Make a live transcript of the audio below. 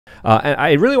And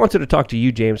I really wanted to talk to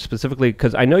you, James, specifically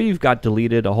because I know you've got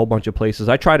deleted a whole bunch of places.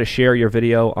 I tried to share your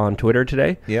video on Twitter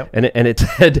today, and it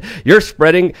said, you're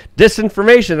spreading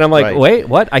disinformation. And I'm like, wait,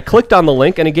 what? I clicked on the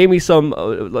link, and it gave me some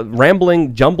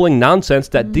rambling, jumbling nonsense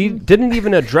that didn't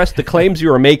even address the claims you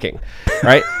were making,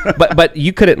 right? But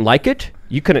you couldn't like it.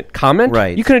 You couldn't comment.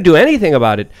 Right. You couldn't do anything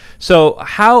about it. So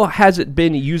how has it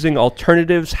been using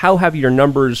alternatives? How have your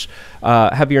numbers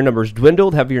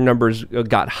dwindled? Have your numbers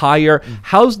got higher?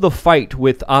 How's the fight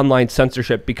with online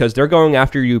censorship? Because they're going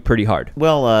after you pretty hard.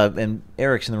 Well, and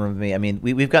Eric's in the room with me. I mean,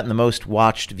 we've gotten the most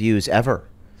watched views ever,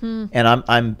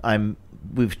 and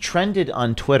we've trended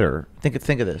on Twitter. Think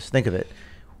of this. Think of it.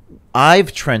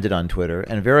 I've trended on Twitter,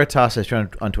 and Veritas has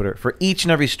trended on Twitter for each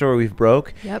and every story we've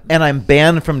broke, and I'm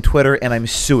banned from Twitter, and I'm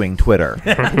suing Twitter.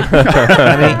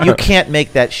 I mean, you can't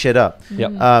make that shit up.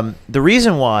 The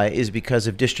reason why is because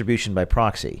of distribution by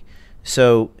proxy.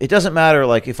 So it doesn't matter,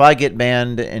 like, if I get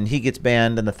banned and he gets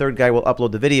banned, and the third guy will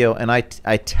upload the video, and I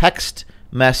text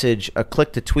message a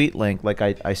click-to-tweet link like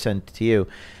I sent to you,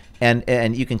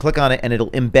 and you can click on it, and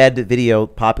it'll embed the video,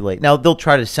 populate. Now, they'll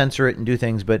try to censor it and do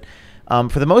things, but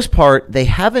for the most part, they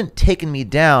haven't taken me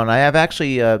down. I have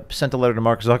actually sent a letter to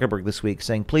Mark Zuckerberg this week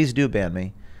saying, please do ban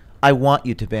me. I want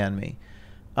you to ban me.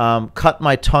 Cut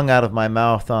my tongue out of my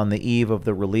mouth on the eve of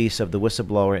the release of the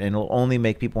whistleblower, and it'll only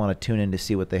make people want to tune in to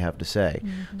see what they have to say.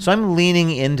 So I'm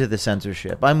leaning into the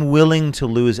censorship. I'm willing to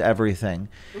lose everything.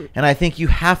 And I think you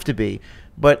have to be.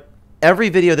 But every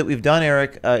video that we've done,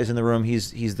 Eric is in the room.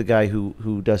 He's the guy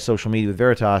who does social media with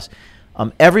Veritas.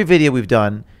 Every video we've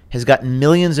done has gotten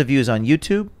millions of views on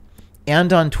YouTube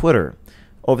and on Twitter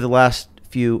over the last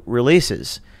few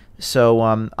releases. So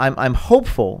I'm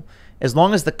hopeful, as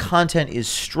long as the content is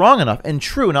strong enough and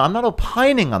true. Now, I'm not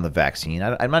opining on the vaccine.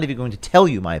 I'm not even going to tell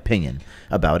you my opinion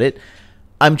about it.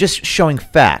 I'm just showing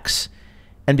facts.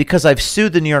 And because I've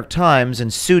sued the New York Times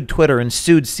and sued Twitter and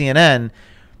sued CNN,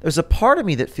 there's a part of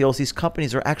me that feels these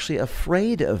companies are actually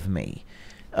afraid of me.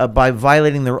 By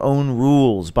violating their own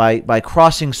rules, by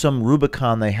crossing some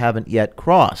Rubicon they haven't yet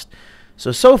crossed.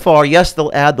 So far, yes,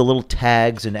 they'll add the little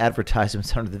tags and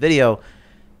advertisements under the video,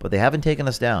 but they haven't taken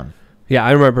us down. Yeah,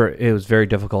 I remember it was very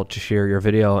difficult to share your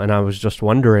video, and I was just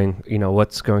wondering,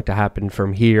 what's going to happen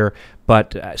from here.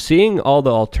 But seeing all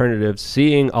the alternatives,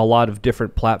 seeing a lot of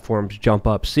different platforms jump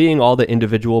up, seeing all the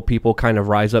individual people kind of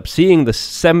rise up, seeing the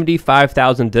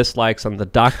 75,000 dislikes on the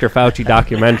Dr. Fauci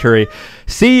documentary,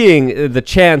 seeing the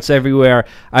chants everywhere,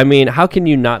 I mean, how can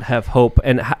you not have hope?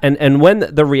 And when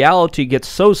the reality gets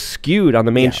so skewed on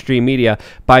the mainstream media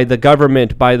by the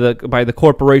government, by the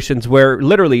corporations, where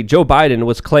literally Joe Biden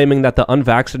was claiming that the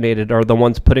unvaccinated are the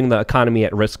ones putting the economy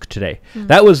at risk today.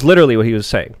 That was literally what he was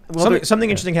saying. Well, something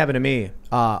interesting happened to me.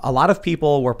 A lot of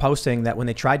people were posting that when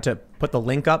they tried to put the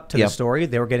link up to the story,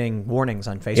 they were getting warnings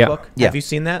on Facebook. Have you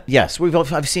seen that? Yes,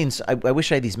 I've seen. I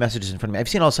wish I had these messages in front of me. I've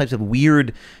seen all types of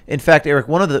weird. In fact, Eric,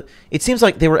 it seems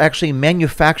like they were actually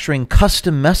manufacturing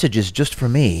custom messages just for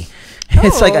me.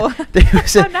 It's like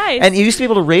nice. And you used to be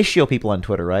able to ratio people on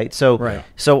Twitter, right? So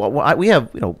we have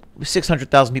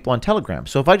 600,000 people on Telegram.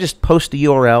 So if I just post a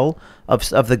URL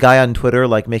of the guy on Twitter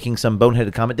like making some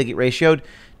boneheaded comment, they get ratioed.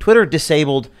 Twitter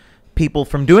disabled people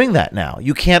from doing that now.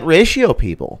 You can't ratio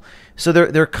people. So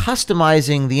they're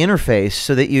customizing the interface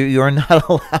so that you are not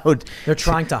allowed. They're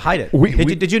trying to hide it.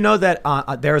 Did you know that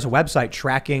there is a website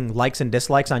tracking likes and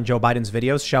dislikes on Joe Biden's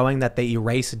videos, showing that they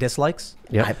erase dislikes?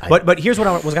 Yeah. But here's what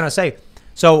I was going to say.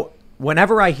 So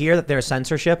whenever I hear that there's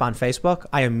censorship on Facebook,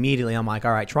 I'm like,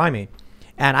 all right, try me.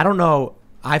 And I don't know.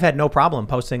 I've had no problem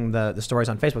posting the stories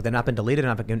on Facebook. They've not been deleted,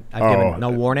 and I've given no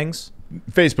warnings.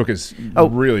 Facebook is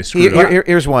really screwed up.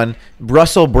 Here's one.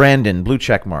 Russell Brandon, blue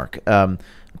check mark.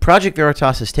 Project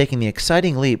Veritas is taking the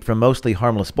exciting leap from mostly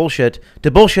harmless bullshit to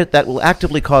bullshit that will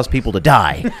actively cause people to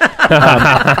die.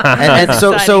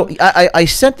 So I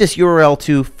sent this URL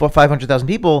to 500,000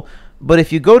 people, but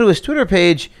if you go to his Twitter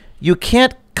page, you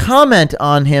can't comment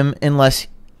on him unless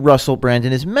Russell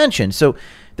Brandon is mentioned. So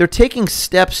they're taking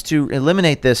steps to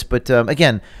eliminate this, but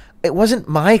again, it wasn't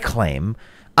my claim.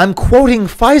 I'm quoting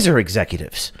Pfizer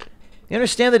executives. You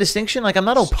understand the distinction? Like, I'm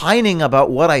not opining about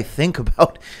what I think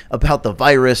about the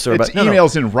virus or it's about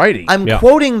emails in writing. I'm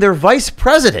quoting their vice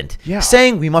president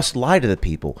saying we must lie to the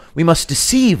people, we must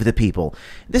deceive the people.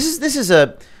 This is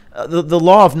the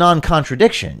law of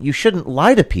non-contradiction. You shouldn't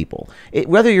lie to people.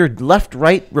 Whether you're left,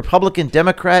 right, Republican,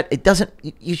 Democrat,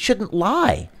 you shouldn't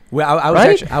lie. Well,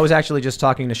 I was actually just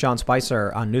talking to Sean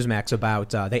Spicer on Newsmax about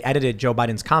they edited Joe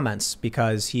Biden's comments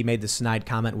because he made this snide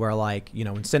comment where, like,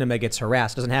 when cinema gets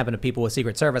harassed, doesn't happen to people with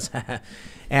Secret Service,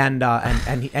 and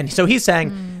so he's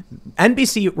saying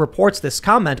NBC reports this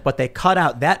comment, but they cut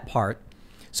out that part.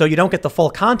 So you don't get the full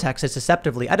context. It's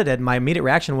deceptively edited. My immediate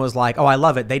reaction was like, oh, I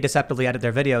love it. They deceptively edit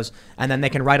their videos, and then they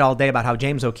can write all day about how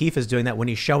James O'Keefe is doing that when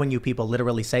he's showing you people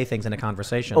literally say things in a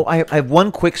conversation. Oh, I have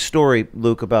one quick story,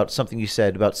 Luke, about something you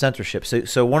said about censorship.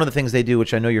 So one of the things they do,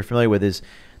 which I know you're familiar with, is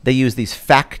they use these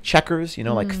fact checkers, you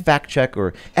know, like fact check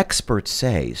or experts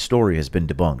say story has been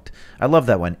debunked. I love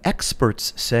that one.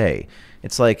 Experts say.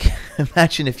 It's like,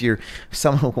 imagine if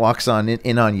someone walks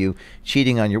in on you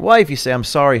cheating on your wife. You say, "I'm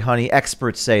sorry, honey.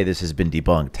 Experts say this has been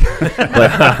debunked."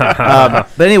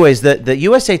 But anyways, the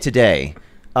USA Today,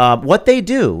 what they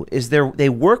do is they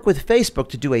work with Facebook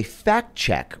to do a fact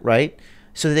check, right?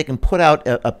 So that they can put out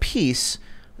a piece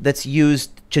that's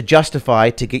used to justify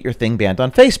to get your thing banned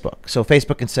on Facebook. So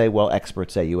Facebook can say, "Well,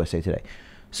 experts say USA Today."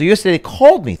 So USA Today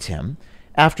called me, Tim,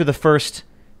 after the first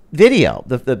video,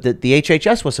 the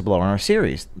HHS whistleblower on our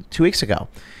series 2 weeks ago.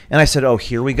 And I said, oh,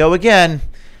 here we go again.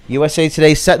 USA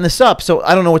Today setting this up. So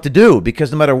I don't know what to do,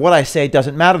 because no matter what I say, it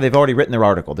doesn't matter. They've already written their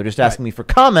article. They're just asking me for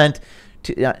comment.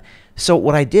 So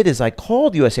what I did is I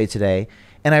called USA Today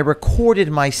and I recorded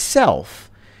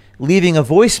myself leaving a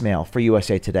voicemail for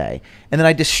USA Today. And then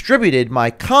I distributed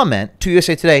my comment to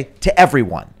USA Today to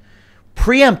everyone,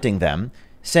 preempting them,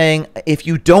 saying, if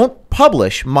you don't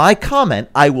publish my comment,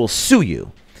 I will sue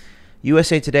you.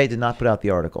 USA Today did not put out the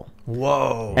article.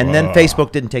 Whoa. And then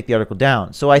Facebook didn't take the article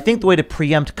down. So I think the way to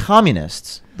preempt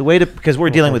communists, because we're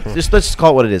dealing with, let's just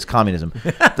call it what it is, communism.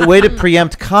 The way to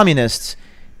preempt communists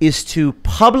is to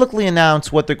publicly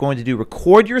announce what they're going to do.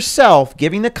 Record yourself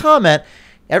giving the comment.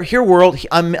 Here, world,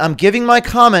 I'm giving my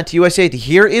comment to USA Today.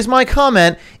 Here is my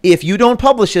comment. If you don't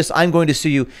publish this, I'm going to sue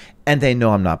you. And they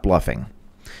know I'm not bluffing.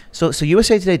 So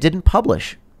USA Today didn't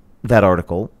publish that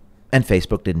article, and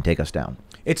Facebook didn't take us down.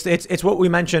 It's what we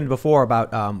mentioned before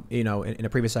about, in a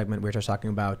previous segment, we were just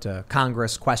talking about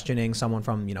Congress questioning someone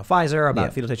from, Pfizer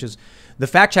about fetal tissues. The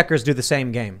fact checkers do the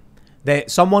same game.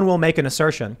 Someone will make an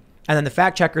assertion, and then the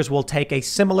fact checkers will take a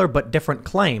similar but different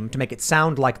claim to make it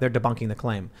sound like they're debunking the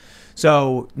claim.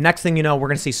 So next thing you know, we're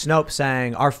going to see Snopes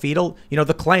saying our fetal,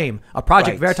 the claim, a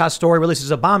Project Veritas story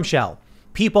releases a bombshell.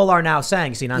 People are now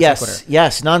saying, see, non sequitur.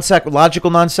 Yes,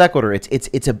 logical non sequitur.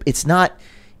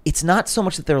 It's not so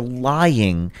much that they're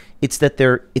lying, it's that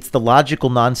it's the logical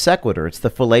non sequitur. It's the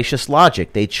fallacious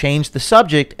logic. They change the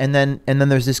subject, and then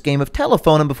there's this game of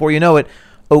telephone, and before you know it,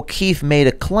 O'Keefe made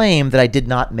a claim that I did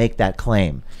not make that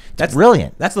claim. That's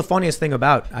brilliant. That's the funniest thing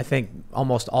about, I think,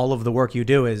 almost all of the work you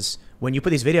do is when you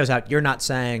put these videos out, you're not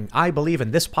saying, I believe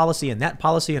in this policy and that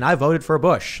policy, and I voted for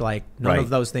Bush. Like, none of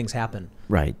those things happen.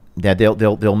 Right. Yeah,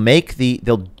 they'll make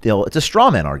it's a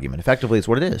straw man argument. Effectively, is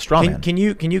what it is. Straw man. Can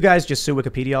you guys just sue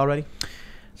Wikipedia already?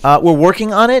 We're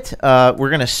working on it. We're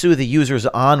going to sue the users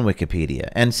on Wikipedia.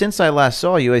 And since I last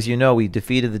saw you, as you know, we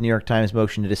defeated the New York Times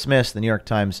motion to dismiss. The New York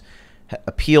Times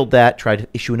appealed that, tried to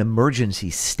issue an emergency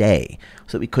stay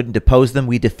so that we couldn't depose them.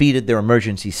 We defeated their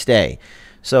emergency stay.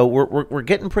 So we're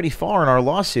getting pretty far in our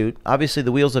lawsuit. Obviously,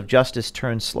 the wheels of justice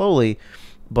turn slowly,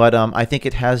 but I think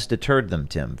it has deterred them,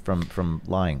 Tim, from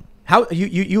lying. How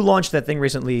you launched that thing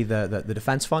recently, the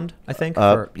defense fund, I think?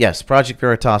 Yes, Project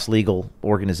Veritas legal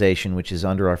organization, which is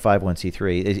under our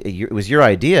 501c3. It was your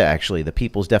idea, actually, the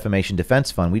People's Defamation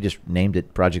Defense Fund. We just named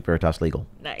it Project Veritas Legal.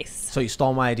 Nice. So you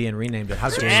stole my idea and renamed it.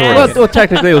 How's it? Well,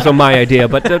 technically, it was my idea,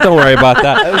 but don't worry about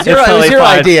that. It was your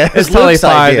idea. It's totally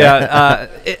fine.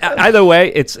 Either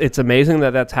way, it's amazing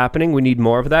that that's happening. We need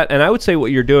more of that. And I would say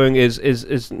what you're doing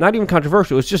is not even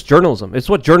controversial. It's just journalism. It's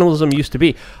what journalism used to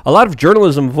be. A lot of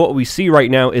journalism of what we see right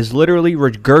now is literally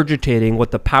regurgitating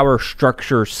what the power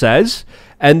structure says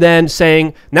and then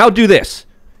saying, now do this.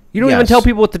 You don't even tell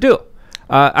people what to do.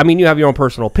 I mean, you have your own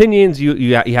personal opinions.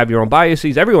 You have your own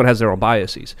biases. Everyone has their own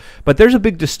biases. But there's a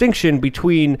big distinction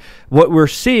between what we're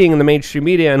seeing in the mainstream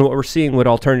media and what we're seeing with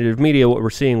alternative media, what we're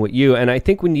seeing with you. And I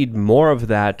think we need more of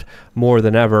that more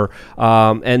than ever.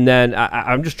 And then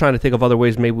I'm just trying to think of other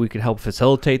ways maybe we could help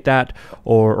facilitate that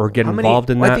or get involved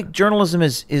in that. I think journalism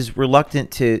is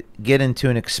reluctant to get into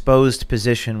an exposed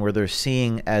position where they're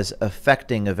seeing as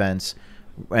affecting events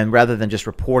and rather than just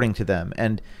reporting to them.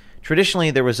 And traditionally,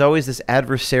 there was always this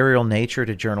adversarial nature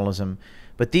to journalism.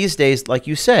 But these days, like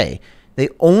you say, they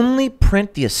only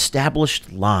print the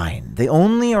established line. They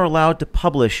only are allowed to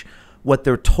publish what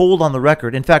they're told on the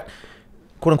record. In fact,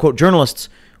 quote-unquote journalists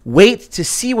wait to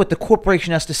see what the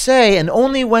corporation has to say, and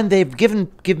only when they've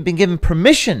been given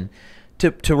permission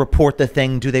to report the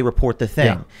thing do they report the thing.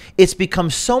 Yeah. It's become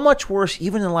so much worse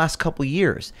even in the last couple of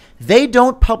years. They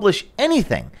don't publish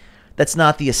anything that's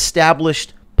not the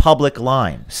established public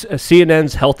line.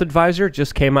 CNN's health advisor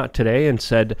just came out today and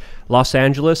said Los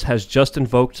Angeles has just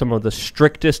invoked some of the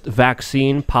strictest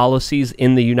vaccine policies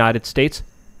in the United States.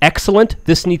 excellent.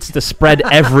 This needs to spread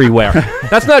everywhere.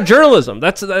 That's not journalism.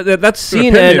 That's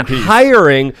CNN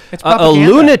hiring a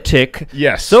lunatic,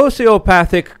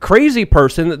 sociopathic, crazy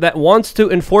person that wants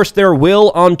to enforce their will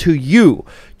onto you.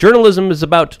 Journalism is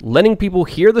about letting people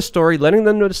hear the story, letting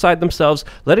them decide themselves,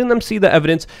 letting them see the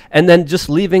evidence, and then just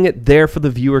leaving it there for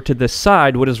the viewer to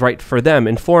decide what is right for them.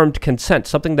 Informed consent,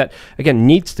 something that, again,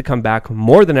 needs to come back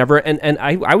more than ever. And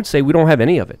I would say we don't have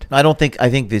any of it. I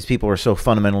think these people are so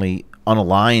fundamentally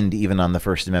unaligned even on the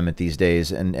First Amendment these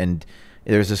days. And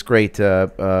there's this great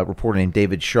reporter named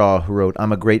David Shaw who wrote,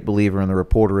 "I'm a great believer in the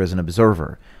reporter as an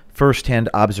observer. First-hand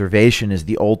observation is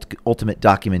the ultimate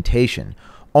documentation.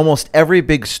 Almost every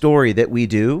big story that we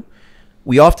do,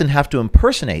 we often have to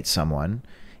impersonate someone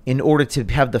in order to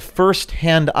have the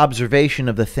first-hand observation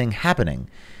of the thing happening.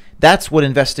 That's what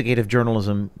investigative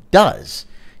journalism does.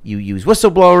 You use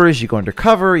whistleblowers, you go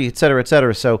undercover, et cetera, et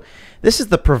cetera. So this is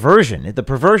the perversion. The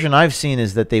perversion I've seen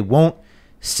is that they won't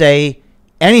say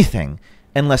anything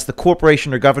unless the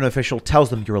corporation or government official tells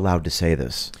them you're allowed to say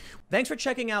this." Thanks for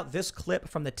checking out this clip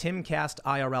from the Timcast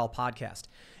IRL podcast.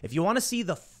 If you want to see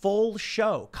the full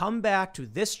show, come back to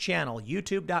this channel,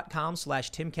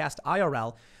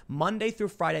 youtube.com/TimcastIRL, Monday through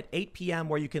Friday at 8 p.m.,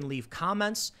 where you can leave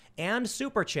comments and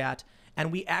super chat,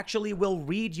 and we actually will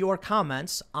read your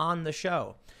comments on the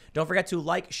show. Don't forget to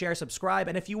like, share, subscribe,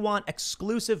 and if you want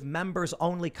exclusive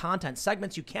members-only content,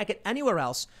 segments you can't get anywhere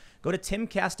else, go to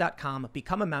timcast.com,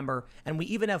 become a member, and we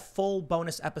even have full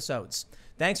bonus episodes.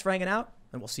 Thanks for hanging out,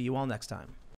 and we'll see you all next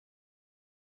time.